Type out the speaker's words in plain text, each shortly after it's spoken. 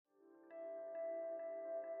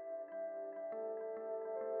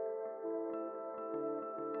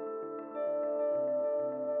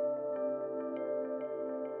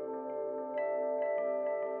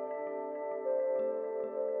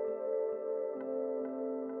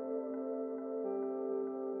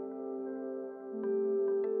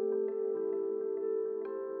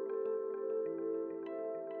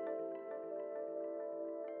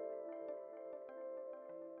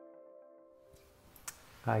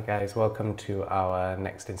Hi guys, welcome to our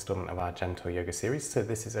next installment of our gentle yoga series. So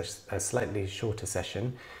this is a slightly shorter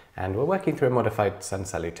session and we're working through a modified Sun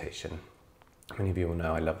Salutation. Many of you will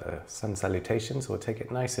know I love the Sun Salutation, so we'll take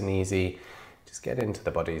it nice and easy, just get into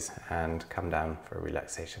the bodies and come down for a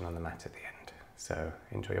relaxation on the mat at the end. So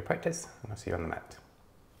enjoy your practice and I'll see you on the mat.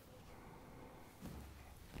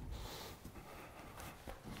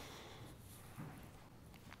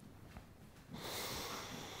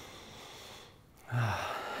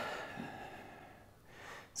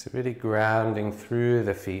 So really grounding through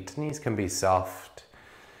the feet. Knees can be soft.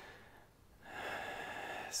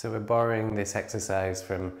 So we're borrowing this exercise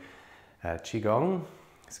from Qi Gong.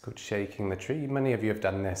 It's called shaking the tree. Many of you have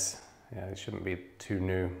done this. Yeah, it shouldn't be too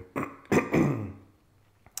new.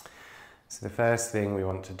 So the first thing we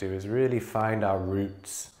want to do is really find our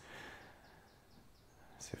roots.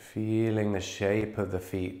 So feeling the shape of the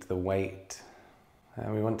feet, the weight.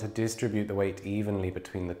 And we want to distribute the weight evenly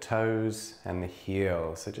between the toes and the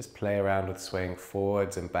heel. So just play around with swaying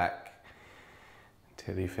forwards and back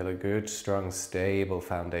until you feel a good, strong, stable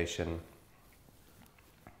foundation.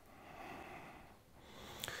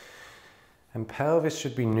 And pelvis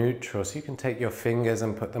should be neutral, so you can take your fingers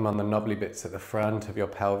and put them on the knobbly bits at the front of your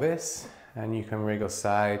pelvis, and you can wriggle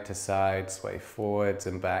side to side, sway forwards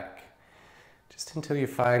and back, just until you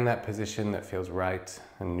find that position that feels right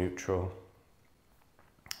and neutral.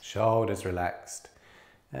 Shoulders relaxed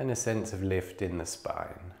and a sense of lift in the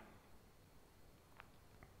spine.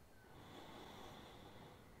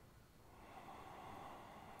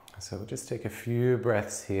 So we'll just take a few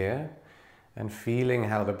breaths here and feeling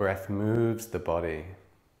how the breath moves the body.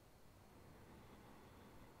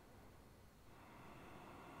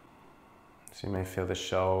 So you may feel the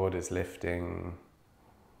shoulders lifting,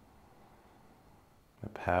 the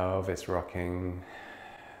pelvis rocking,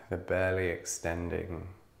 the belly extending.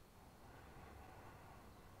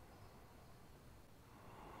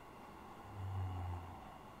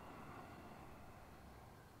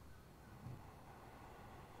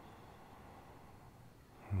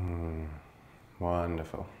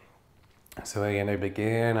 Wonderful. So we're going to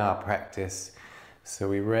begin our practice. So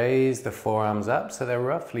we raise the forearms up so they're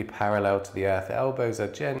roughly parallel to the earth. Elbows are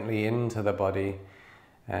gently into the body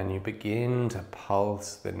and you begin to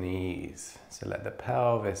pulse the knees. So let the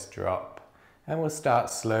pelvis drop and we'll start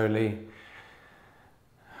slowly.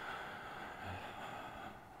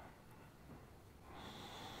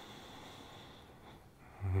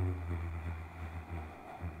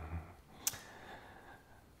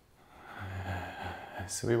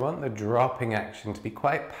 So we want the dropping action to be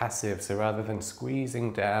quite passive, so rather than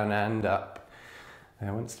squeezing down and up,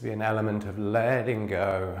 there wants to be an element of letting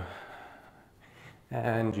go.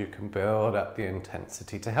 And you can build up the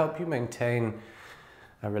intensity to help you maintain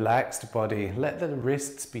a relaxed body. Let the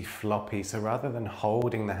wrists be floppy, so rather than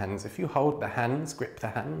holding the hands, if you hold the hands, grip the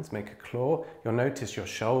hands, make a claw, you'll notice your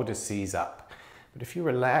shoulders seize up. But if you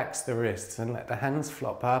relax the wrists and let the hands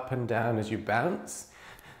flop up and down as you bounce,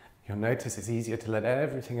 you'll notice it's easier to let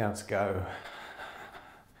everything else go.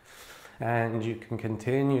 And you can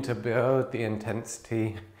continue to build the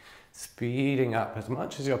intensity, speeding up as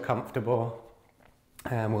much as you're comfortable.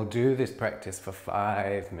 And we'll do this practice for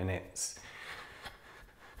 5 minutes.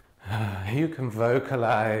 You can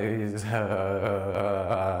vocalize. I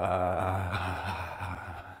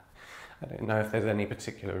don't know if there's any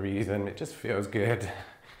particular reason, it just feels good.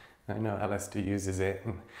 I know Alistair uses it.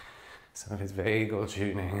 Some of his vagal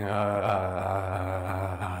tuning.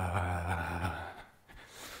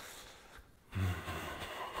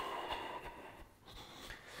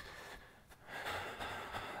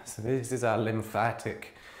 So this is our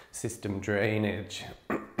lymphatic system drainage.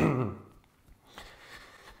 We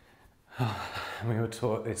were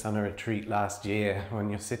taught this on a retreat last year. When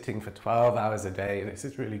you're sitting for 12 hours a day, this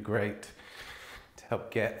is really great to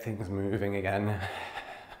help get things moving again.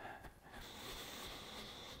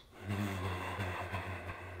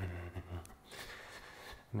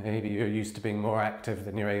 Maybe you're used to being more active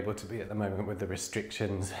than you're able to be at the moment with the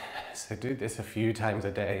restrictions. So do this a few times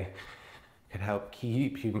a day. It could help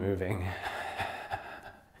keep you moving.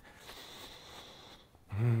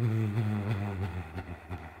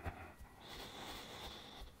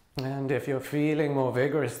 And if you're feeling more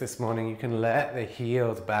vigorous this morning, you can let the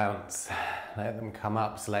heels bounce. Let them come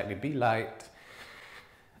up slightly. Be light.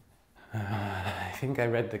 I think I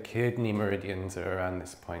read the kidney meridians are around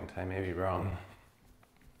this point. I may be wrong.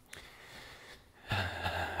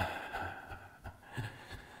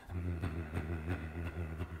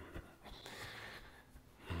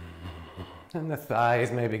 And the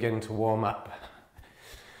thighs may begin to warm up.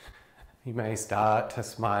 You may start to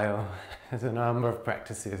smile There's a number of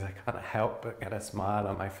practices I can't help but get a smile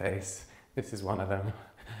on my face. This is one of them.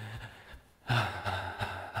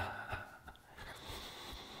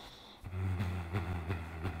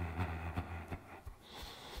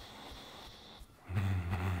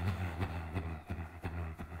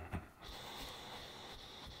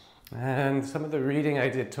 And some of the reading I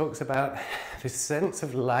did talks about this sense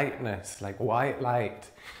of lightness, like white light,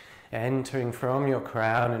 entering from your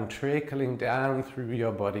crown and trickling down through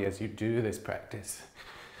your body as you do this practice.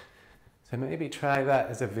 So maybe try that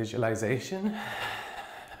as a visualization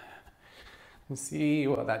and see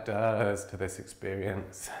what that does to this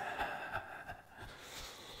experience.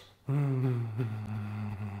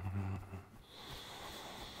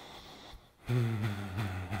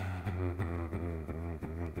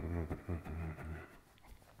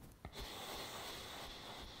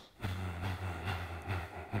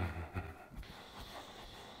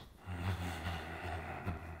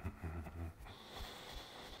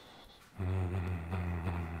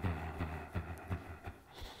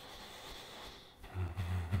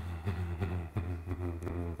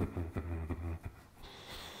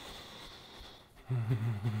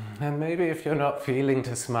 And maybe if you're not feeling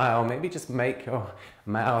to smile, maybe just make your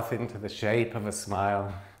mouth into the shape of a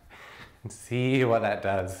smile and see what that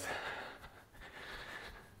does.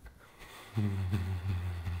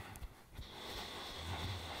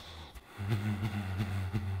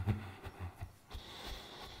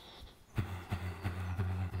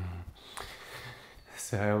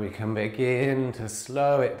 So we can begin to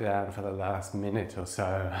slow it down for the last minute or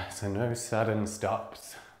so, so no sudden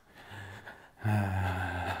stops.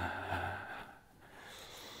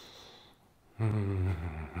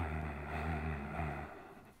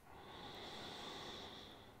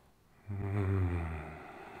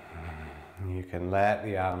 You can let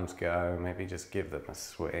the arms go, maybe just give them a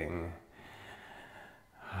swing.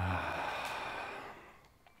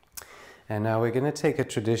 And now we're going to take a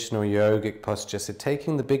traditional yogic posture, so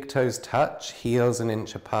taking the big toes touch, heels an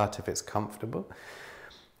inch apart if it's comfortable.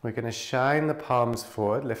 We're going to shine the palms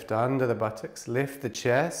forward, lift under the buttocks, lift the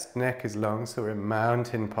chest, neck is long, so we're in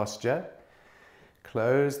mountain posture.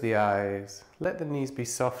 Close the eyes, let the knees be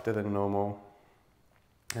softer than normal.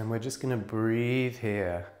 And we're just going to breathe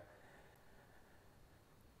here.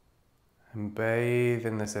 And bathe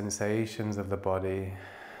in the sensations of the body,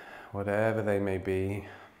 whatever they may be.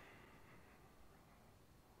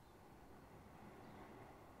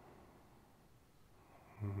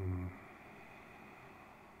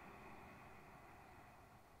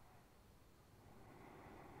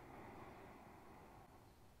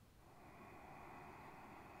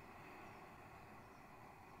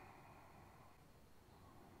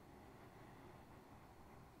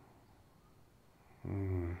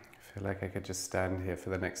 I feel like I could just stand here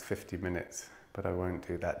for the next 50 minutes, but I won't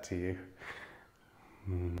do that to you.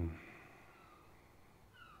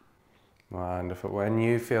 Wonderful. When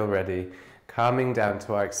you feel ready, coming down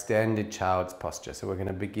to our extended child's posture. So we're going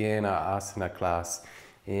to begin our asana class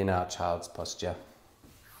in our child's posture.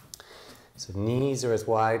 So knees are as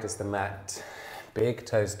wide as the mat, big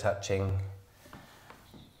toes touching.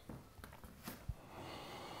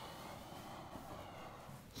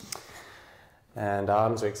 And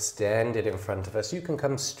arms are extended in front of us. You can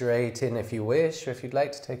come straight in if you wish, or if you'd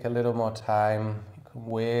like to take a little more time, you can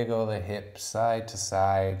wiggle the hips side to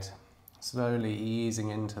side, slowly easing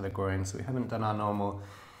into the groin. So we haven't done our normal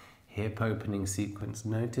hip opening sequence.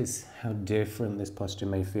 Notice how different this posture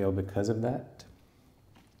may feel because of that.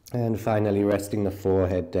 And finally resting the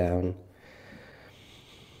forehead down.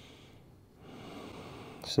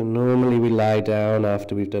 So normally we lie down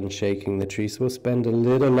after we've done shaking the tree, so we'll spend a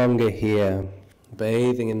little longer here,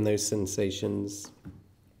 bathing in those sensations,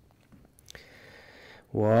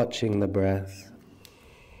 watching the breath.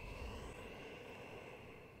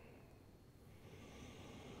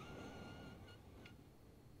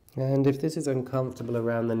 And if this is uncomfortable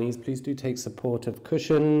around the knees, please do take support of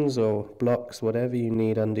cushions or blocks, whatever you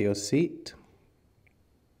need under your seat.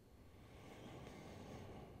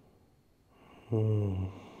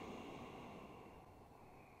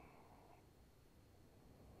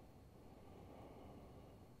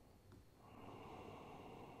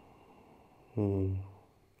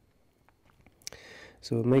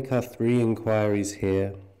 So we'll make our 3 inquiries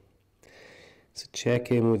here. So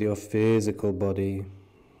check in with your physical body.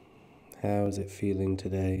 How is it feeling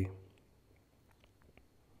today?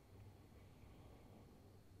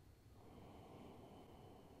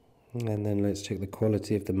 And then let's check the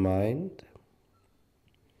quality of the mind.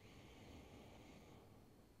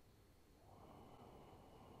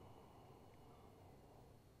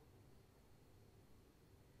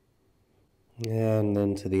 And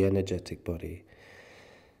then to the energetic body.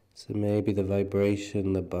 So maybe the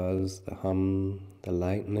vibration, the buzz, the hum, the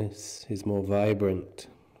lightness is more vibrant.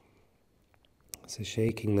 So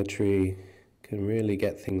shaking the tree can really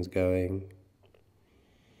get things going.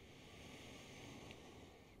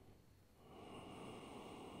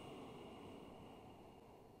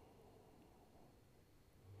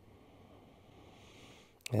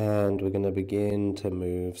 And we're going to begin to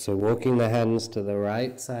move. So walking the hands to the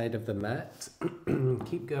right side of the mat.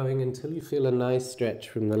 Keep going until you feel a nice stretch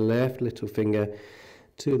from the left little finger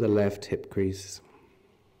to the left hip crease.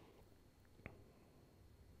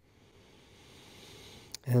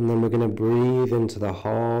 And then we're going to breathe into the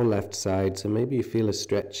whole left side. So maybe you feel a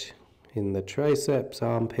stretch in the triceps,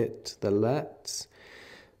 armpit, the lats,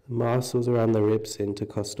 the muscles around the ribs,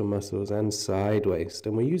 intercostal muscles, and side waist.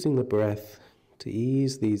 And we're using the breath to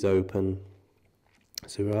ease these open.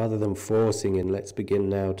 So rather than forcing in, let's begin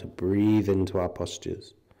now to breathe into our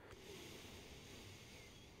postures.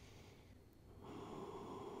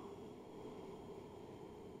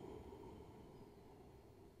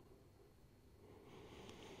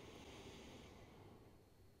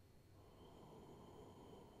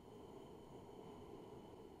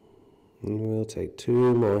 And we'll take 2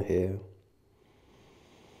 more here.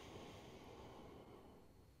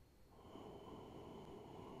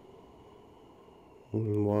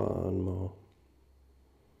 And 1 more.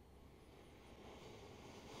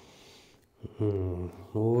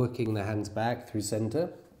 Walking the hands back through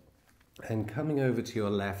center and coming over to your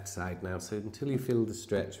left side now. So until you feel the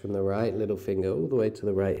stretch from the right little finger all the way to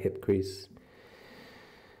the right hip crease.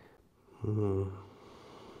 So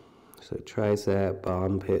tricep,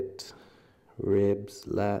 armpit, ribs,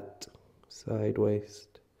 lat, side waist.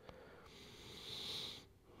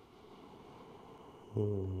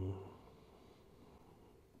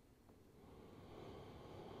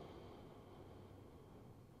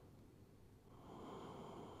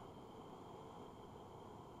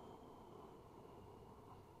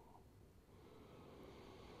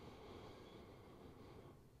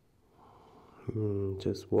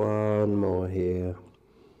 Just 1 more here.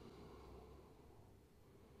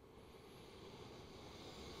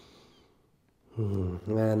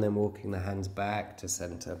 And then walking the hands back to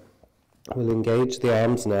center. We'll engage the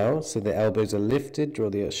arms now, so the elbows are lifted, draw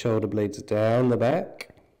the shoulder blades down the back.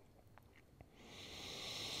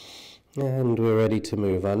 And we're ready to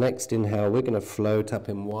move. Our next inhale, we're going to float up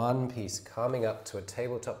in one piece, coming up to a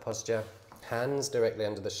tabletop posture. Hands directly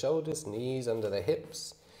under the shoulders, knees under the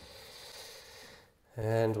hips.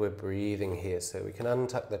 And we're breathing here, so we can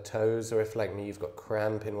untuck the toes, or if like me you've got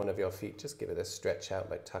cramp in one of your feet, just give it a stretch out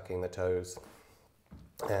by tucking the toes.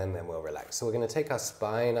 And then we'll relax. So we're going to take our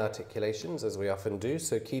spine articulations as we often do,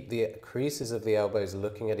 so keep the creases of the elbows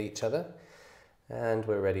looking at each other. And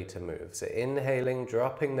we're ready to move. So inhaling,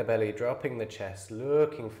 dropping the belly, dropping the chest,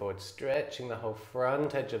 looking forward, stretching the whole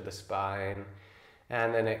front edge of the spine.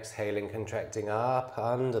 And then exhaling, contracting up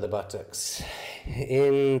under the buttocks,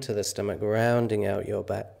 into the stomach, rounding out your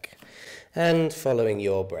back, and following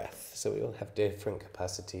your breath. So we all have different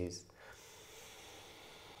capacities.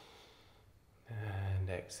 And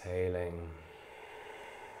exhaling.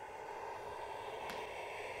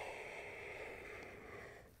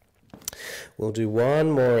 We'll do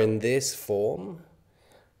 1 more in this form.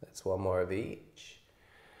 That's 1 more of each.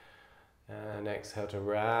 And exhale to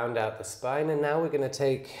round out the spine. And now we're going to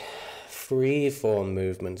take free form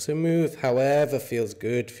movement. So move however feels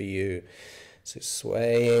good for you. So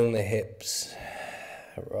swaying the hips,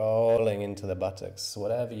 rolling into the buttocks,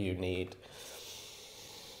 whatever you need.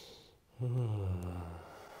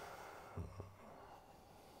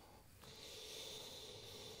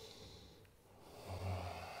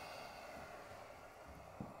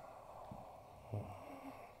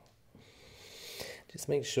 Just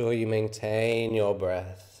make sure you maintain your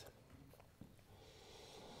breath.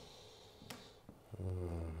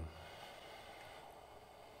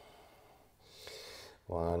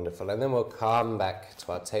 Wonderful. And then we'll come back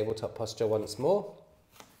to our tabletop posture once more.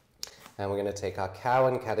 And we're going to take our cow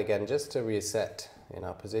and cat again just to reset in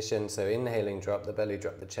our position. So inhaling, drop the belly,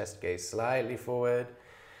 drop the chest, gaze slightly forward.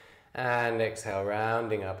 And exhale,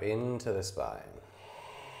 rounding up into the spine.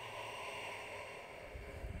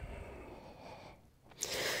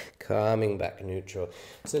 Coming back neutral.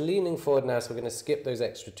 So leaning forward now, so we're going to skip those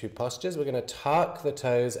extra 2 postures. We're going to tuck the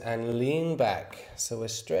toes and lean back. So we're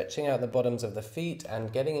stretching out the bottoms of the feet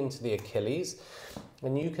and getting into the Achilles.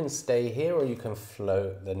 And you can stay here or you can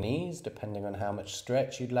float the knees, depending on how much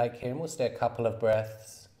stretch you'd like here. And we'll stay a couple of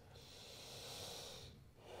breaths.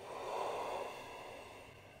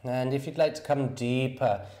 And if you'd like to come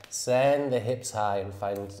deeper, send the hips high and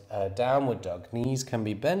find a downward dog. Knees can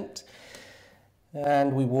be bent.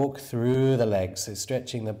 And we walk through the legs, so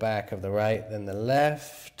stretching the back of the right, then the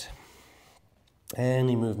left.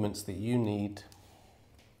 Any movements that you need.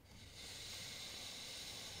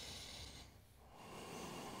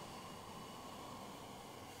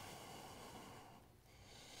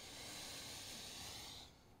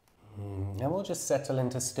 And we'll just settle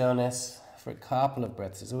into stillness for a couple of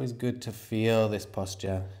breaths. It's always good to feel this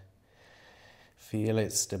posture. Feel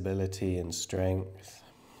its stability and strength.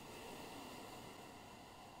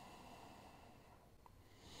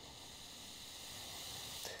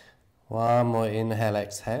 One more inhale,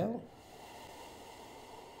 exhale.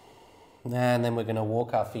 And then we're going to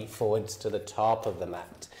walk our feet forwards to the top of the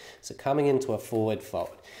mat. So coming into a forward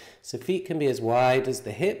fold. So feet can be as wide as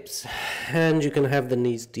the hips, and you can have the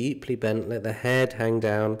knees deeply bent, let the head hang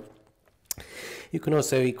down. You can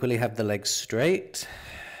also equally have the legs straight.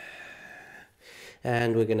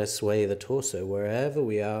 And we're going to sway the torso wherever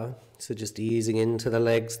we are. So just easing into the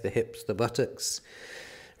legs, the hips, the buttocks.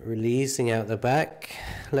 Releasing out the back.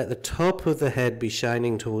 Let the top of the head be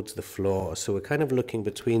shining towards the floor. So we're kind of looking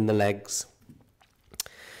between the legs.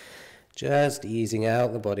 Just easing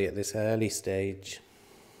out the body at this early stage.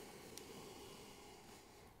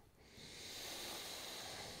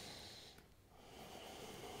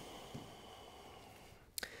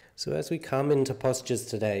 So as we come into postures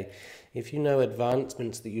today, if you know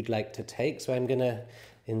advancements that you'd like to take, so I'm going to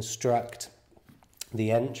instruct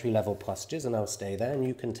the entry-level postures, and I'll stay there, and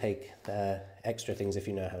you can take extra things if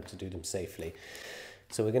you know how to do them safely.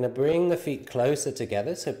 So we're going to bring the feet closer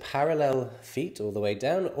together, so parallel feet all the way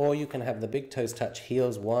down, or you can have the big toes touch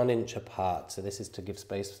heels 1 inch apart. So this is to give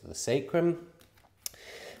space for the sacrum.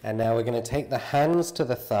 And now we're going to take the hands to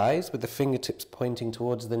the thighs with the fingertips pointing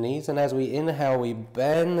towards the knees. And as we inhale, we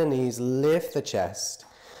bend the knees, lift the chest.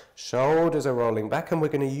 Shoulders are rolling back, and we're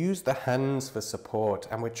going to use the hands for support.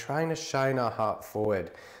 And we're trying to shine our heart forward.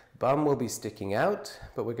 Bum will be sticking out,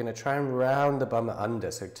 but we're going to try and round the bum under.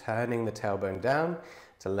 So turning the tailbone down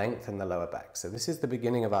to lengthen the lower back. So this is the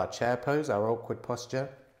beginning of our chair pose, our awkward posture.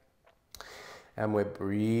 And we're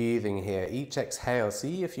breathing here. Each exhale,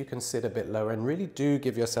 see if you can sit a bit lower, and really do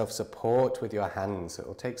give yourself support with your hands. It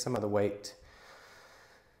will take some of the weight.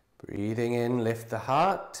 Breathing in, lift the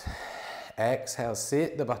heart. Exhale,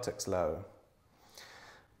 sit the buttocks low.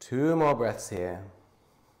 2 more breaths here.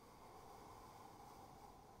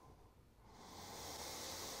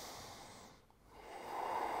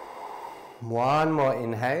 One more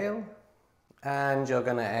inhale. And you're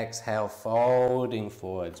going to exhale, folding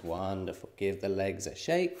forwards. Wonderful. Give the legs a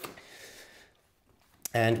shake.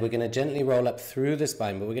 And we're going to gently roll up through the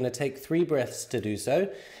spine, but we're going to take 3 breaths to do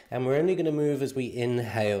so. And we're only going to move as we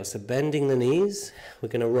inhale. So bending the knees, we're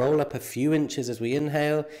going to roll up a few inches as we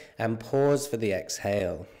inhale and pause for the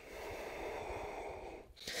exhale.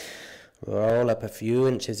 Roll up a few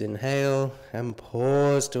inches, inhale, and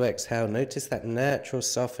pause to exhale. Notice that natural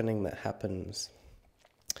softening that happens.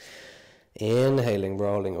 Inhaling,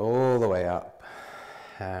 rolling all the way up,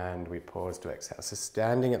 and we pause to exhale. So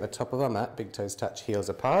standing at the top of our mat, big toes touch, heels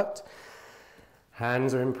apart.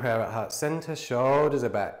 Hands are in prayer at heart center, shoulders are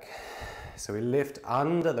back. So we lift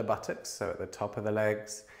under the buttocks, so at the top of the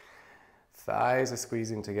legs. Thighs are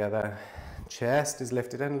squeezing together, chest is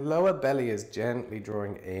lifted, and lower belly is gently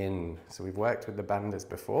drawing in. So we've worked with the bandhas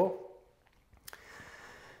before.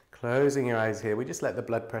 Closing your eyes here, we just let the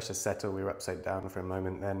blood pressure settle. We were upside down for a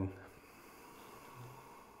moment then.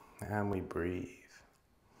 And we breathe.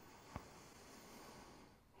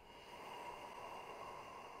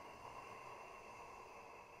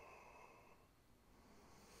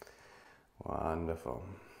 Wonderful.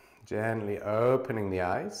 Gently opening the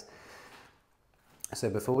eyes.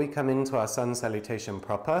 So before we come into our Sun Salutation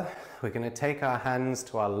proper, we're going to take our hands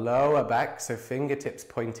to our lower back, so fingertips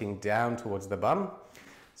pointing down towards the bum.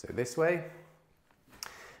 So this way.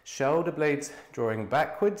 Shoulder blades drawing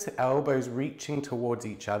backwards, elbows reaching towards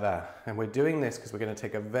each other. And we're doing this because we're going to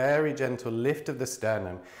take a very gentle lift of the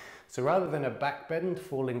sternum. So rather than a back bend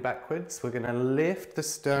falling backwards, we're going to lift the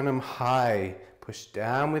sternum high. Push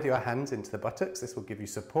down with your hands into the buttocks. This will give you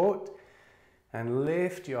support. And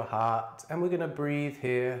lift your heart. And we're going to breathe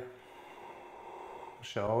here.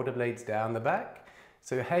 Shoulder blades down the back.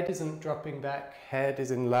 So head isn't dropping back. Head is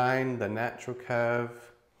in line, the natural curve.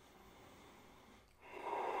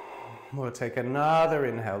 We'll take another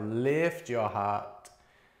inhale, lift your heart,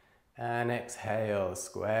 and exhale,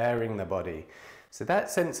 squaring the body. So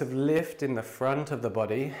that sense of lift in the front of the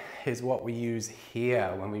body is what we use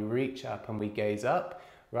here when we reach up and we gaze up.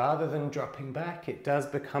 Rather than dropping back, it does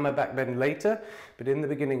become a back bend later, but in the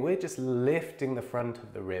beginning we're just lifting the front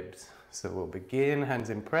of the ribs. So we'll begin hands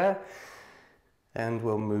in prayer and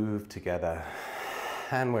we'll move together.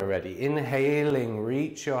 And we're ready. Inhaling,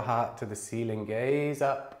 reach your heart to the ceiling, gaze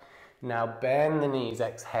up. Now bend the knees,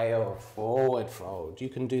 exhale, forward fold. You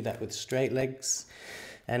can do that with straight legs.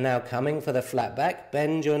 And now coming for the flat back,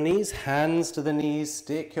 bend your knees, hands to the knees,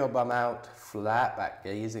 stick your bum out, flat back,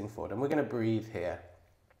 gazing forward. And we're going to breathe here.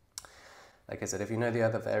 Like I said, if you know the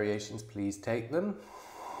other variations, please take them.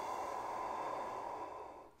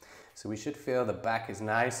 So we should feel the back is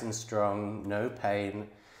nice and strong, no pain,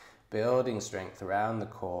 building strength around the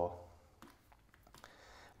core.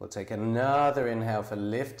 We'll take another inhale for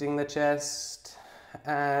lifting the chest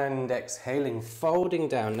and exhaling, folding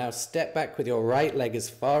down. Now step back with your right leg as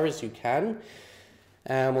far as you can.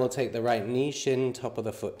 And we'll take the right knee, shin, top of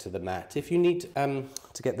the foot to the mat. If you need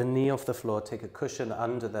to get the knee off the floor, take a cushion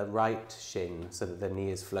under the right shin so that the knee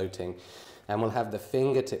is floating. And we'll have the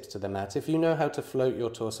fingertips to the mat. If you know how to float your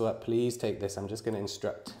torso up, please take this. I'm just going to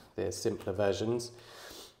instruct the simpler versions.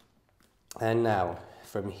 And now,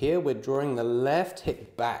 from here, we're drawing the left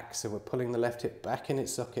hip back. So we're pulling the left hip back in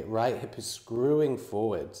its socket. Right hip is screwing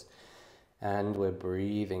forwards. And we're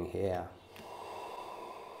breathing here.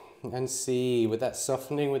 And see, with that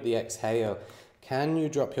softening with the exhale, can you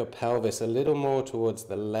drop your pelvis a little more towards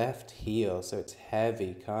the left heel so it's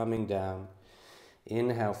heavy, calming down.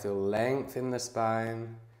 Inhale, feel length in the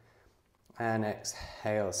spine. And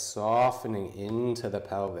exhale, softening into the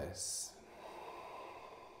pelvis.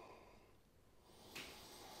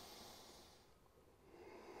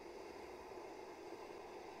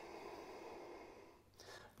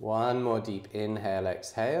 One more deep inhale,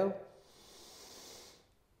 exhale.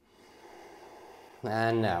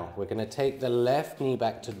 And now we're going to take the left knee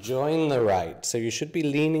back to join the right. So you should be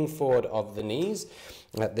leaning forward of the knees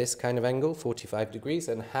at this kind of angle, 45 degrees,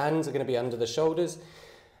 and hands are going to be under the shoulders.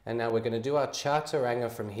 And now we're going to do our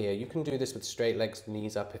chaturanga from here. You can do this with straight legs,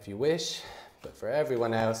 knees up if you wish, but for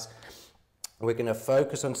everyone else, we're going to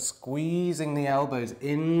focus on squeezing the elbows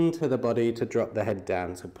into the body to drop the head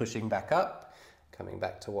down. So pushing back up, coming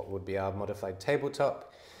back to what would be our modified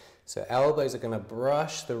tabletop. So elbows are going to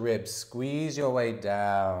brush the ribs, squeeze your way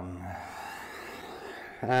down,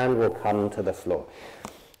 and we'll come to the floor.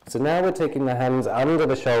 So now we're taking the hands under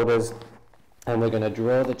the shoulders, and we're going to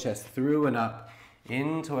draw the chest through and up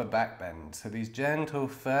into a back bend. So these gentle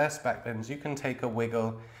first back bends, you can take a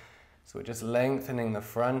wiggle. So we're just lengthening the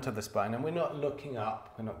front of the spine, and we're not looking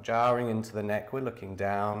up, we're not jarring into the neck, we're looking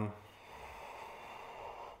down.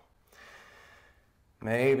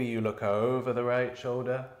 Maybe you look over the right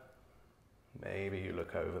shoulder. Maybe you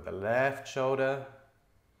look over the left shoulder.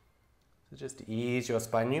 So just ease your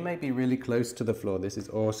spine. You may be really close to the floor. This is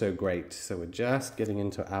also great. So we're just getting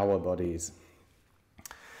into our bodies.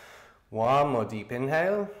 One more deep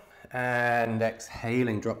inhale and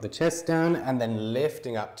exhaling. Drop the chest down and then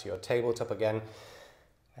lifting up to your tabletop again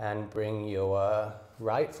and bring your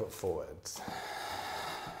right foot forwards.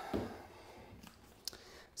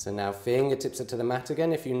 So now fingertips are to the mat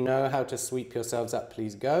again. If you know how to sweep yourselves up,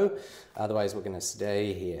 please go. Otherwise, we're going to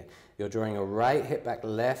stay here. You're drawing your right hip back,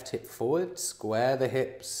 left hip forward. Square the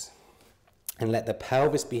hips and let the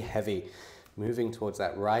pelvis be heavy. Moving towards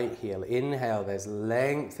that right heel. Inhale, there's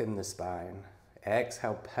length in the spine.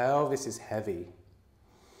 Exhale, pelvis is heavy.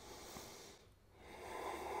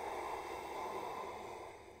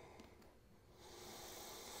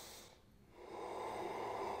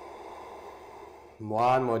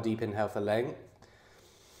 One more deep inhale for length.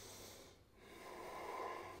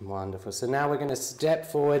 Wonderful. So now we're going to step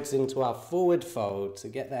forwards into our forward fold. So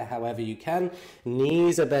get there however you can.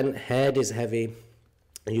 Knees are bent, head is heavy.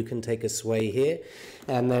 You can take a sway here.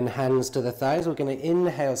 And then hands to the thighs. We're going to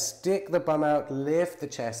inhale, stick the bum out, lift the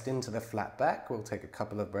chest into the flat back. We'll take a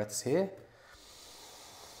couple of breaths here.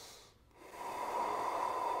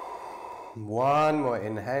 One more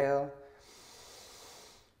inhale.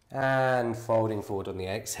 And folding forward on the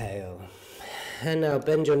exhale. And now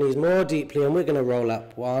bend your knees more deeply and we're going to roll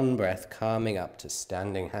up. One breath, calming up to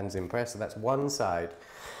standing, hands in prayer. So that's one side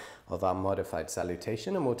of our modified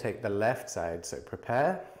salutation, and we'll take the left side. So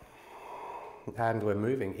prepare. And we're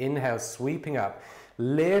moving. Inhale, sweeping up.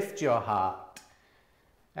 Lift your heart.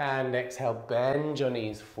 And exhale, bend your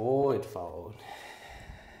knees, forward fold.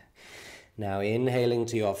 Now inhaling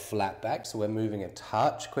to your flat back. So we're moving a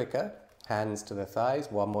touch quicker. Hands to the thighs,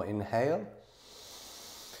 one more inhale.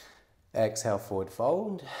 Exhale, forward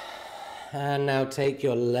fold. And now take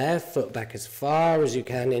your left foot back as far as you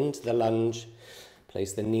can into the lunge.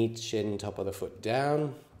 Place the knee, shin, top of the foot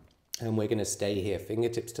down. And we're going to stay here.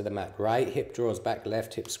 Fingertips to the mat. Right hip draws back,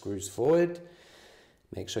 left hip screws forward.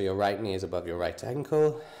 Make sure your right knee is above your right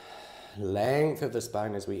ankle. Length of the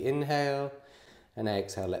spine as we inhale. And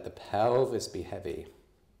exhale, let the pelvis be heavy.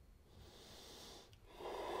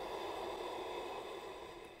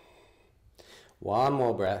 One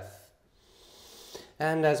more breath.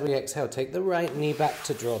 And as we exhale, take the right knee back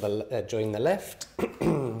to join the left.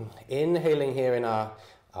 Inhaling here in our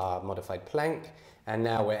modified plank. And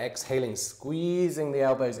now we're exhaling, squeezing the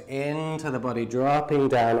elbows into the body, dropping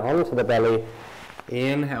down onto the belly.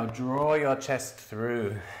 Inhale, draw your chest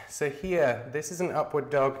through. So here, this is an upward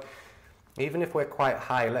dog. Even if we're quite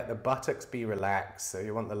high, let the buttocks be relaxed. So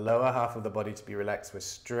you want the lower half of the body to be relaxed. We're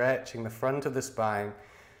stretching the front of the spine.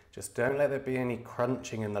 Just don't let there be any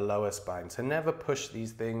crunching in the lower spine. So never push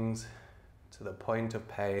these things to the point of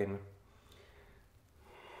pain.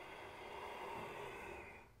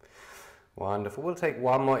 Wonderful. We'll take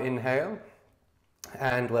one more inhale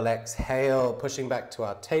and we'll exhale, pushing back to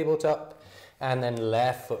our tabletop, and then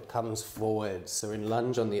left foot comes forward. So in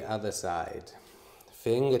lunge on the other side.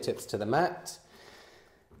 Fingertips to the mat,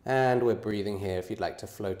 and we're breathing here. If you'd like to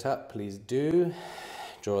float up, please do.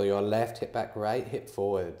 Draw your left hip back, right hip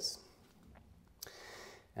forwards.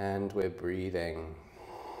 And we're breathing.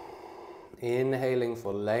 Inhaling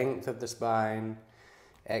for length of the spine.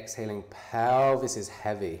 Exhaling, pelvis is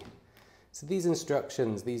heavy. So these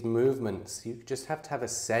instructions, these movements, you just have to have a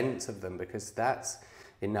sense of them, because that's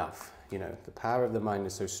enough. You know, the power of the mind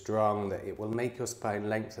is so strong that it will make your spine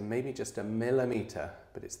lengthen maybe just a millimeter,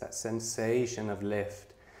 but it's that sensation of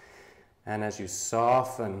lift. And as you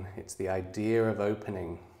soften, it's the idea of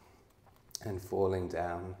opening and falling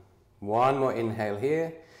down. One more inhale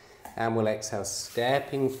here, and we'll exhale,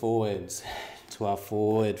 stepping forwards to our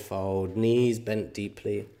forward fold, knees bent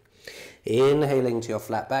deeply. Inhaling to your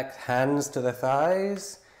flat back, hands to the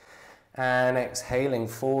thighs, and exhaling,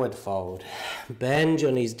 forward fold. Bend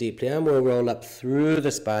your knees deeply, and we'll roll up through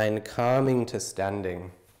the spine, calming to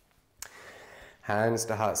standing. Hands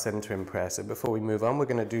to heart center in prayer. So before we move on, we're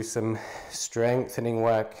going to do some strengthening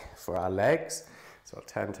work for our legs. So I'll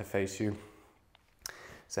turn to face you.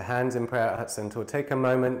 So hands in prayer at heart center. We'll take a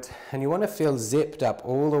moment, and you want to feel zipped up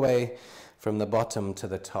all the way from the bottom to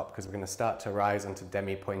the top, because we're going to start to rise onto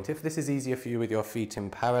demi-point. If this is easier for you with your feet in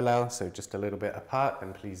parallel, so just a little bit apart,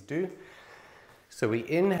 then please do. So we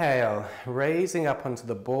inhale, raising up onto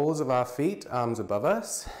the balls of our feet, arms above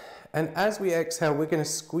us. And as we exhale, we're going to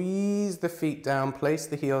squeeze the feet down, place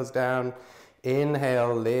the heels down.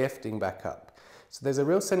 Inhale, lifting back up. So there's a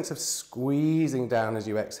real sense of squeezing down as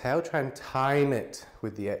you exhale. Try and time it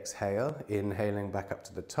with the exhale. Inhaling back up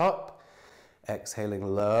to the top. Exhaling,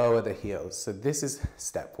 lower the heels. So this is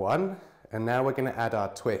step one. And now we're going to add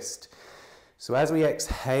our twist. So as we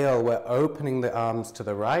exhale, we're opening the arms to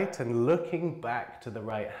the right and looking back to the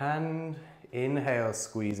right hand. Inhale,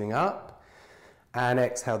 squeezing up. And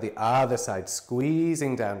exhale the other side,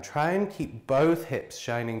 squeezing down. Try and keep both hips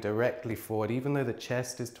shining directly forward, even though the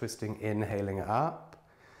chest is twisting. Inhaling up.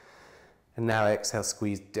 And now exhale,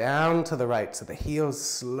 squeeze down to the right so the heels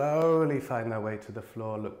slowly find their way to the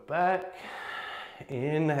floor. Look back.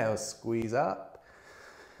 Inhale, squeeze up.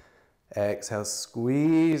 Exhale,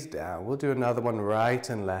 squeeze down. We'll do another one, right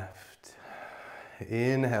and left.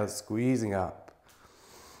 Inhale, squeezing up.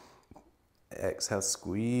 Exhale,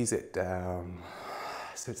 squeeze it down.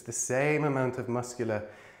 So it's the same amount of muscular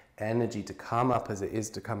energy to come up as it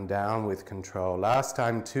is to come down with control. Last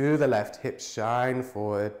time, to the left, hips shine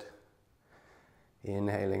forward.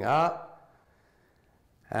 Inhaling up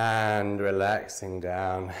and relaxing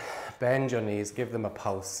down. Bend your knees, give them a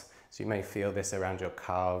pulse. So you may feel this around your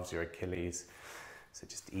calves, your Achilles. So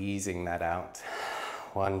just easing that out.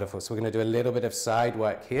 Wonderful. So we're going to do a little bit of side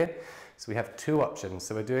work here. So we have two options.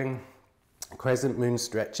 So we're doing crescent moon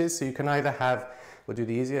stretches. So you can either have, we'll do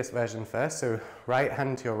the easiest version first. So right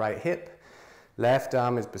hand to your right hip, left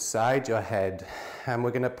arm is beside your head. And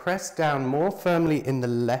we're going to press down more firmly in the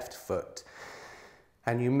left foot.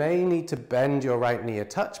 And you may need to bend your right knee a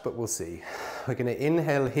touch, but we'll see. We're going to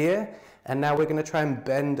inhale here, and now we're going to try and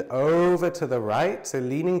bend over to the right, so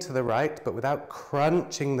leaning to the right, but without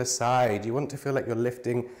crunching the side. You want to feel like you're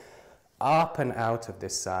lifting up and out of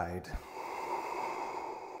this side.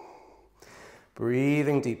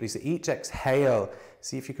 Breathing deeply, so each exhale,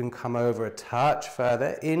 see if you can come over a touch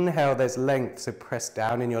further. Inhale, there's length, so press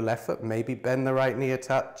down in your left foot, maybe bend the right knee a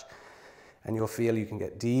touch, and you'll feel you can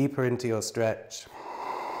get deeper into your stretch.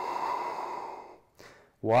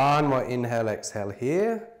 One more inhale, exhale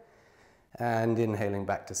here, and inhaling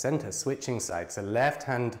back to center, switching sides. So left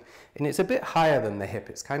hand, and it's a bit higher than the hip,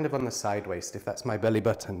 it's kind of on the side waist, if that's my belly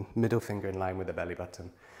button, middle finger in line with the belly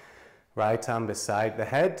button. Right arm beside the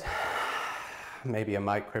head, maybe a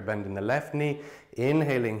micro bend in the left knee,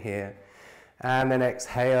 inhaling here, and then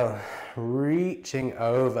exhale, reaching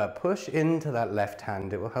over, push into that left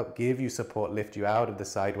hand. It will help give you support, lift you out of the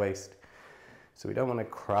side waist. So we don't want to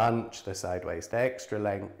crunch the side waist, extra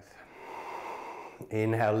length.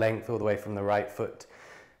 Inhale, length all the way from the right foot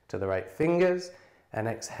to the right fingers, and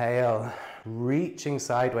exhale, reaching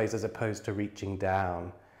sideways as opposed to reaching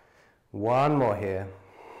down. One more here.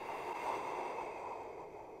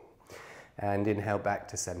 And inhale back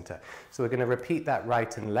to center. So we're going to repeat that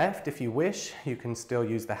right and left. If you wish, you can still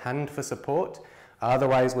use the hand for support.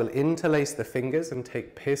 Otherwise, we'll interlace the fingers and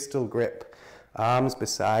take pistol grip, arms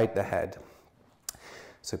beside the head.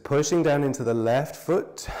 So pushing down into the left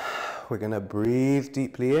foot, we're going to breathe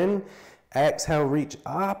deeply in. Exhale, reach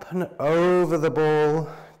up and over the ball,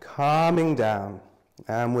 calming down.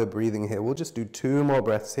 And we're breathing here. We'll just do 2 more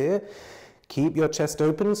breaths here. Keep your chest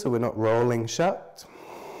open so we're not rolling shut.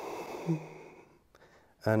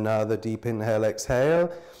 Another deep inhale,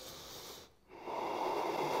 exhale.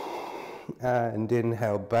 And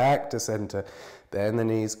inhale back to center. Bend the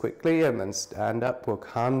knees quickly and then stand up. We'll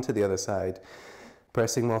come to the other side.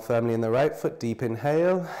 Pressing more firmly in the right foot, deep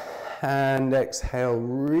inhale. And exhale,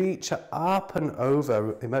 reach up and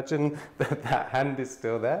over. Imagine that that hand is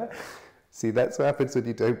still there. See, that's what happens when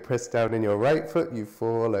you don't press down in your right foot, you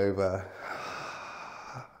fall over.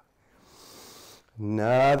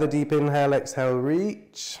 Another deep inhale, exhale,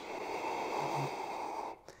 reach.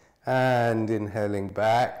 And inhaling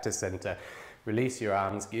back to center. Release your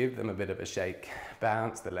arms, give them a bit of a shake.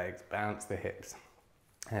 Bounce the legs, bounce the hips,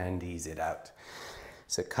 and ease it out.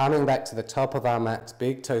 So coming back to the top of our mat,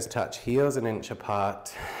 big toes touch, heels an inch apart,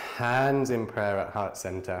 hands in prayer at heart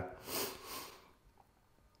center.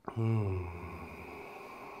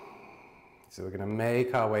 So we're going to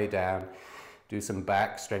make our way down, do some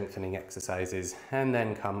back strengthening exercises, and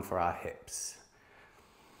then come for our hips.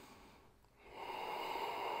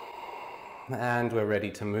 And we're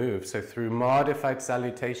ready to move. So through modified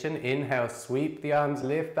salutation, inhale, sweep the arms,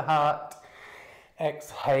 lift the heart.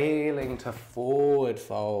 Exhaling to forward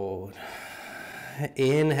fold.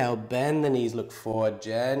 Inhale, bend the knees, look forward,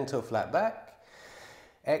 gentle flat back.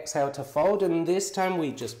 Exhale to fold, and this time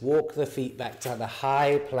we just walk the feet back to the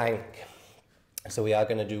high plank. So we are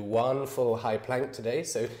going to do 1 full high plank today.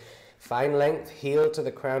 So find length, heel to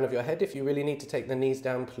the crown of your head. If you really need to take the knees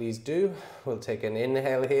down, please do. We'll take an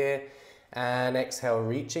inhale here. And exhale,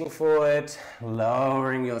 reaching forward,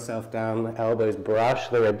 lowering yourself down, elbows brush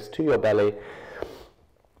the ribs to your belly,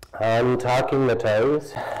 untucking the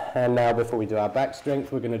toes. And now before we do our back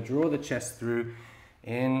strength, we're going to draw the chest through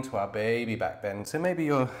into our baby back bend. So maybe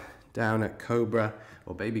you're down at cobra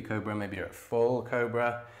or baby cobra, maybe you're at full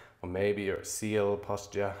cobra, or maybe you're at seal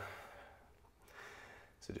posture.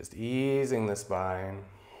 So just easing the spine.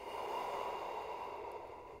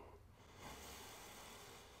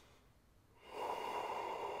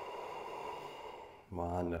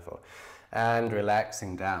 Wonderful. And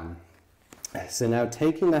relaxing down. So now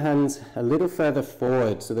taking the hands a little further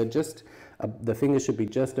forward, so they're just, the fingers should be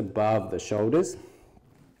just above the shoulders.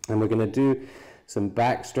 And we're going to do some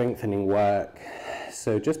back strengthening work.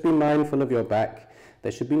 So just be mindful of your back.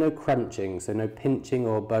 There should be no crunching, so no pinching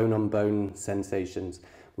or bone on bone sensations.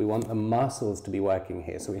 We want the muscles to be working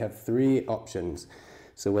here. So we have 3 options.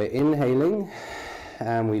 So we're inhaling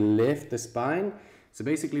and we lift the spine. So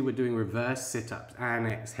basically we're doing reverse sit-ups, and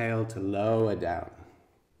exhale to lower down.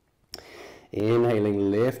 Inhaling,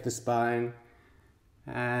 lift the spine,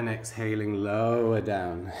 and exhaling, lower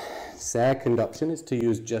down. Second option is to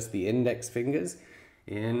use just the index fingers.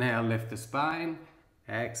 Inhale, lift the spine,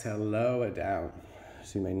 exhale, lower down.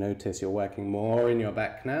 So you may notice you're working more in your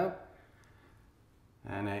back now.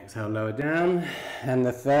 And exhale, lower down. And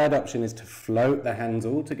the third option is to float the hands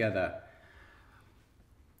all together.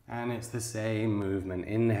 And it's the same movement.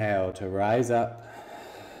 Inhale to rise up,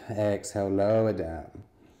 exhale, lower down.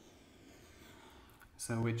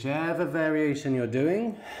 So whichever variation you're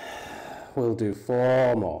doing, we'll do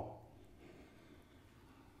 4 more.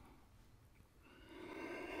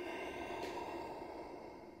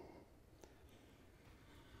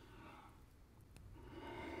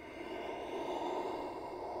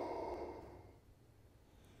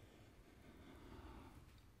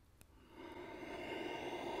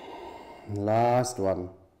 Last one.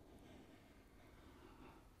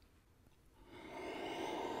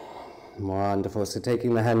 Wonderful. So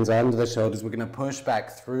taking the hands under the shoulders, we're going to push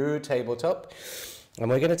back through tabletop. And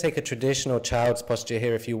we're going to take a traditional child's posture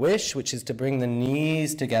here if you wish, which is to bring the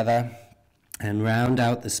knees together and round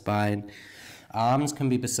out the spine. Arms can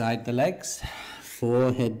be beside the legs,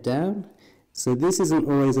 forehead down, So this isn't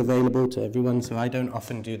always available to everyone, so I don't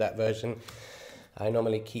often do that version. I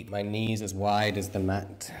normally keep my knees as wide as the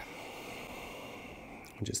mat.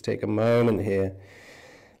 Just take a moment here,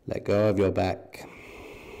 let go of your back.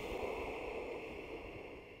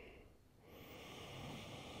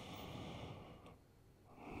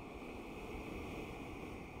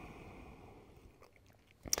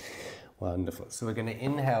 Wonderful. So we're going to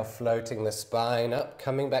inhale, floating the spine up,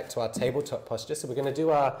 coming back to our tabletop posture. So we're going to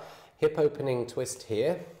do our hip opening twist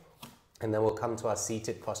here, and then we'll come to our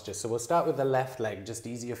seated posture. So we'll start with the left leg, just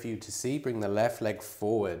easier for you to see. Bring the left leg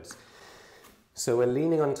forwards. So we're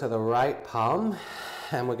leaning onto the right palm,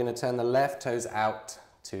 and we're going to turn the left toes out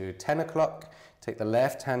to 10 o'clock. Take the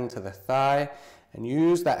left hand to the thigh, and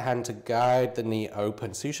use that hand to guide the knee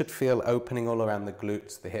open. So you should feel opening all around the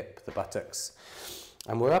glutes, the hip, the buttocks.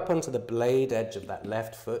 And we're up onto the blade edge of that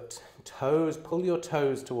left foot. Toes, pull your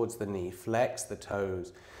toes towards the knee, flex the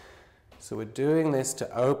toes. So we're doing this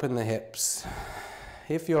to open the hips.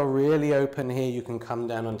 If you're really open here, you can come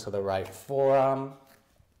down onto the right forearm,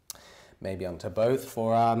 maybe onto both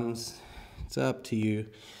forearms. It's up to you.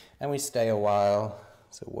 And we stay a while,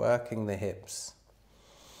 so working the hips.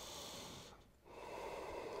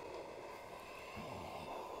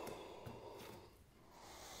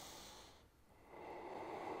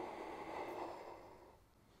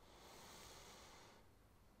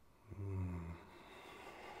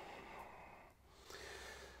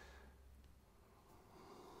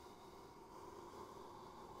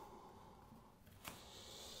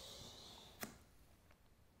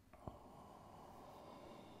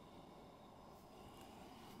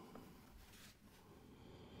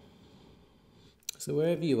 So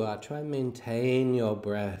wherever you are, try and maintain your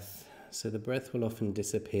breath. So the breath will often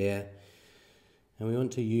disappear. And we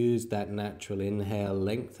want to use that natural inhale,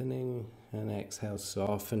 lengthening, and exhale,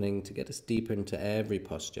 softening to get us deeper into every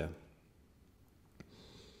posture.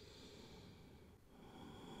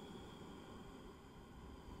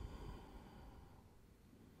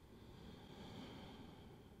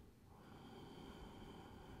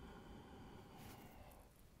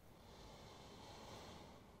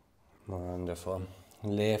 Wonderful.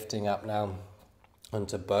 Lifting up now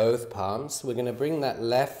onto both palms. We're going to bring that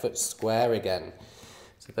left foot square again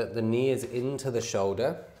so that the knee is into the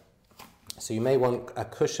shoulder. So you may want a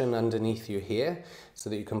cushion underneath you here so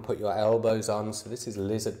that you can put your elbows on. So this is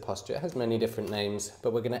lizard posture. It has many different names,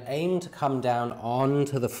 but we're going to aim to come down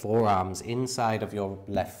onto the forearms inside of your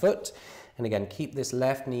left foot. And again, keep this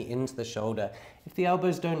left knee into the shoulder. If the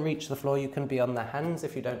elbows don't reach the floor, you can be on the hands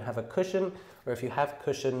if you don't have a cushion, or if you have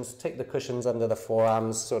cushions, take the cushions under the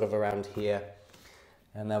forearms, sort of around here,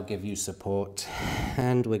 and they'll give you support.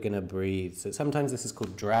 And we're going to breathe. So sometimes this is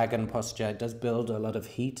called dragon posture. It does build a lot of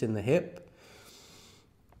heat in the hip.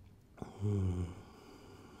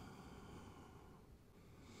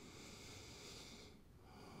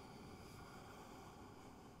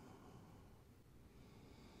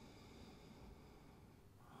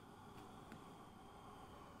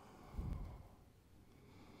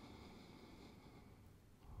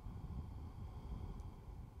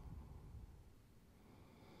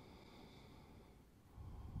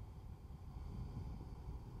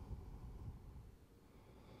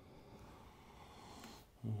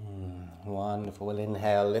 Wonderful. We'll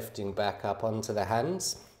inhale, lifting back up onto the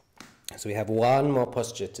hands. So we have one more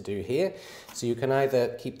posture to do here. So you can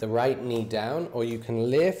either keep the right knee down or you can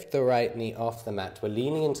lift the right knee off the mat. We're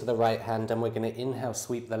leaning into the right hand and we're going to inhale,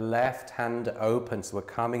 sweep the left hand open. So we're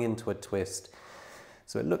coming into a twist.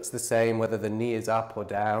 So it looks the same whether the knee is up or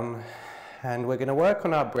down. And we're going to work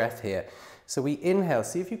on our breath here. So we inhale,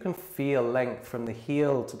 see if you can feel length from the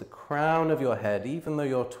heel to the crown of your head, even though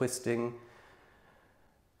you're twisting.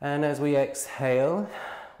 And as we exhale,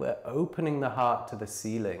 we're opening the heart to the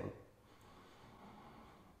ceiling.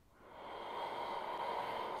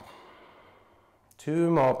 Two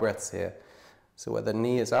more breaths here. So whether the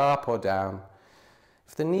knee is up or down.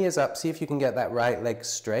 If the knee is up, see if you can get that right leg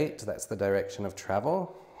straight. That's the direction of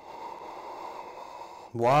travel.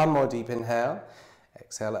 One more deep inhale.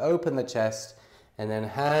 Exhale, open the chest. And then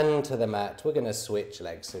hand to the mat. We're going to switch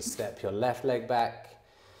legs. So step your left leg back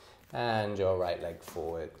and your right leg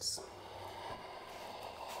forwards.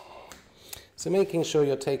 So making sure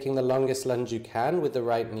you're taking the longest lunge you can with the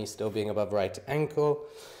right knee still being above right ankle.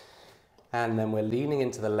 And then we're leaning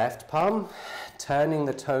into the left palm, turning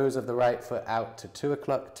the toes of the right foot out to 2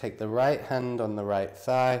 o'clock. Take the right hand on the right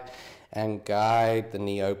thigh and guide the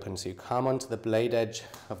knee open. So you come onto the blade edge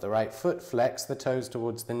of the right foot, flex the toes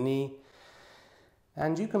towards the knee.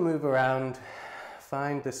 And you can move around,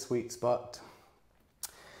 find the sweet spot.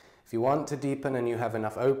 If you want to deepen and you have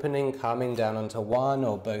enough opening, coming down onto one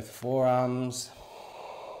or both forearms.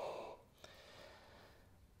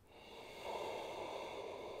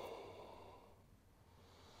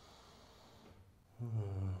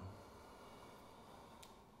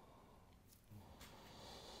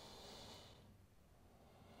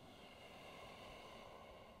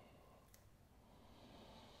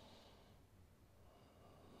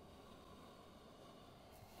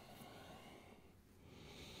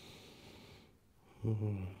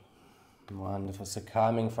 Wonderful. So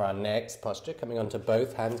coming for our next posture, coming onto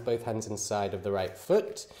both hands inside of the right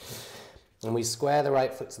foot. And we square the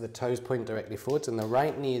right foot so the toes point directly forwards and the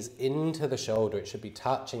right knee is into the shoulder. It should be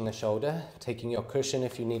touching the shoulder, taking your cushion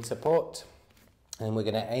if you need support. And we're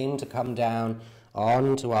going to aim to come down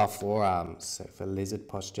onto our forearms. So for lizard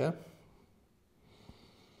posture.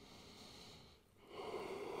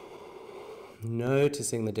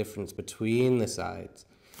 Noticing the difference between the sides.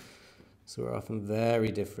 So we're often very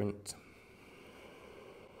different.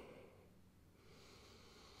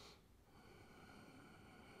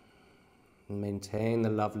 And maintain the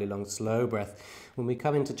lovely long slow breath. When we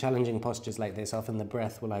come into challenging postures like this, often the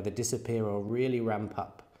breath will either disappear or really ramp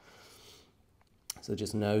up. So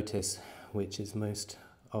just notice which is most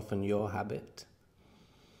often your habit.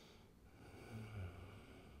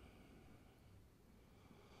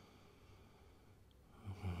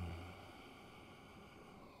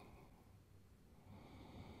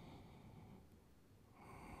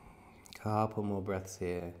 Couple more breaths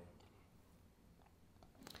here.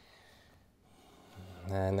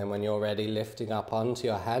 And then when you're ready, lifting up onto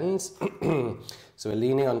your hands. So we're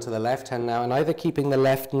leaning onto the left hand now, and either keeping the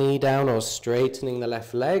left knee down or straightening the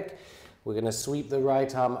left leg. We're going to sweep the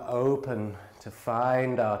right arm open to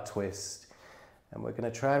find our twist. And we're going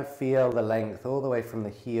to try and feel the length all the way from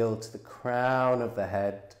the heel to the crown of the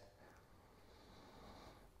head.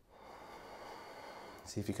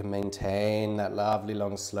 See if you can maintain that lovely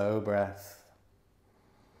long slow breath.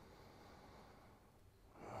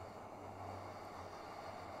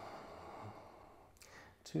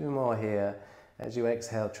 Two more here. As you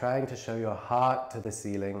exhale, trying to show your heart to the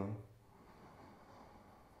ceiling.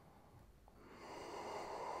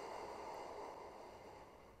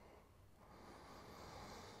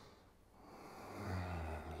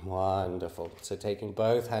 Wonderful. So taking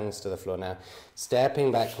both hands to the floor now.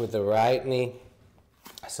 Stepping back with the right knee.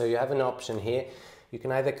 So you have an option here. You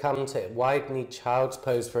can either come to wide knee child's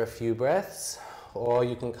pose for a few breaths, or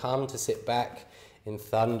you can come to sit back in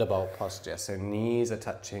thunderbolt posture. So knees are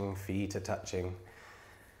touching, feet are touching,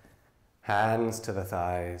 hands to the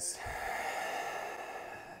thighs,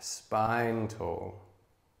 spine tall.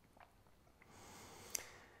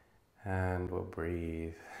 And we'll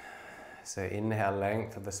breathe. So inhale,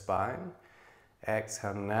 length of the spine.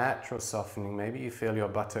 Exhale, natural softening. Maybe you feel your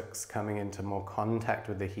buttocks coming into more contact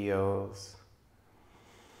with the heels.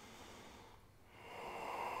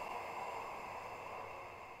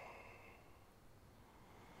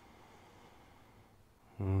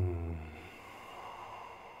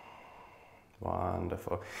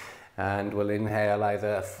 Wonderful. And we'll inhale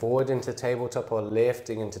either forward into tabletop or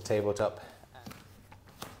lifting into tabletop.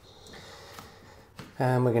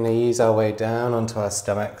 And we're going to ease our way down onto our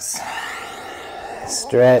stomachs.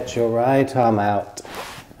 Stretch your right arm out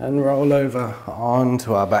and roll over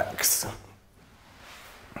onto our backs.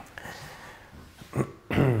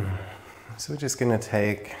 So we're just going to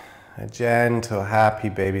take a gentle, happy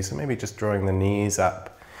baby. So maybe just drawing the knees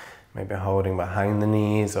up, maybe holding behind the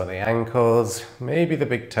knees or the ankles, maybe the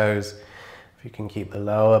big toes. If you can keep the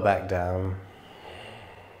lower back down.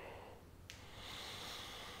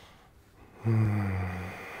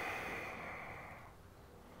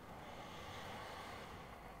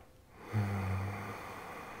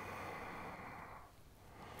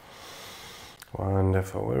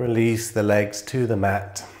 Wonderful. We'll release the legs to the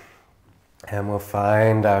mat and we'll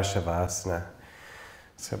find our Shavasana.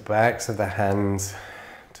 So backs of the hands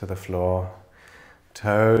to the floor,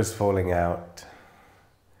 toes falling out.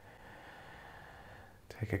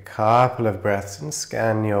 Take a couple of breaths and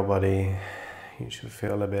scan your body. You should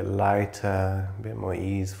feel a bit lighter, a bit more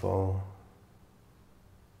easeful.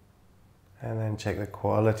 And then check the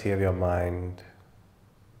quality of your mind.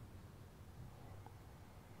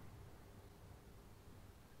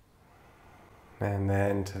 And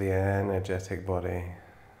then to the energetic body.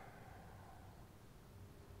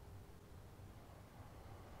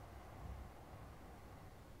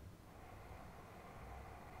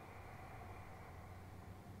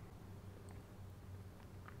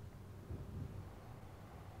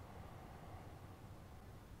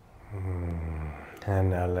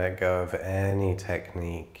 And now let go of any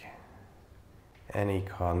technique, any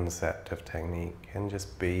concept of technique, and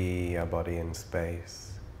just be your body in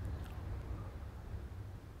space.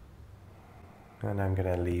 And I'm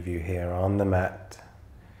going to leave you here on the mat.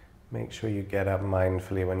 Make sure you get up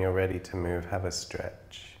mindfully when you're ready to move. Have a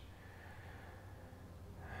stretch.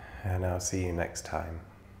 And I'll see you next time.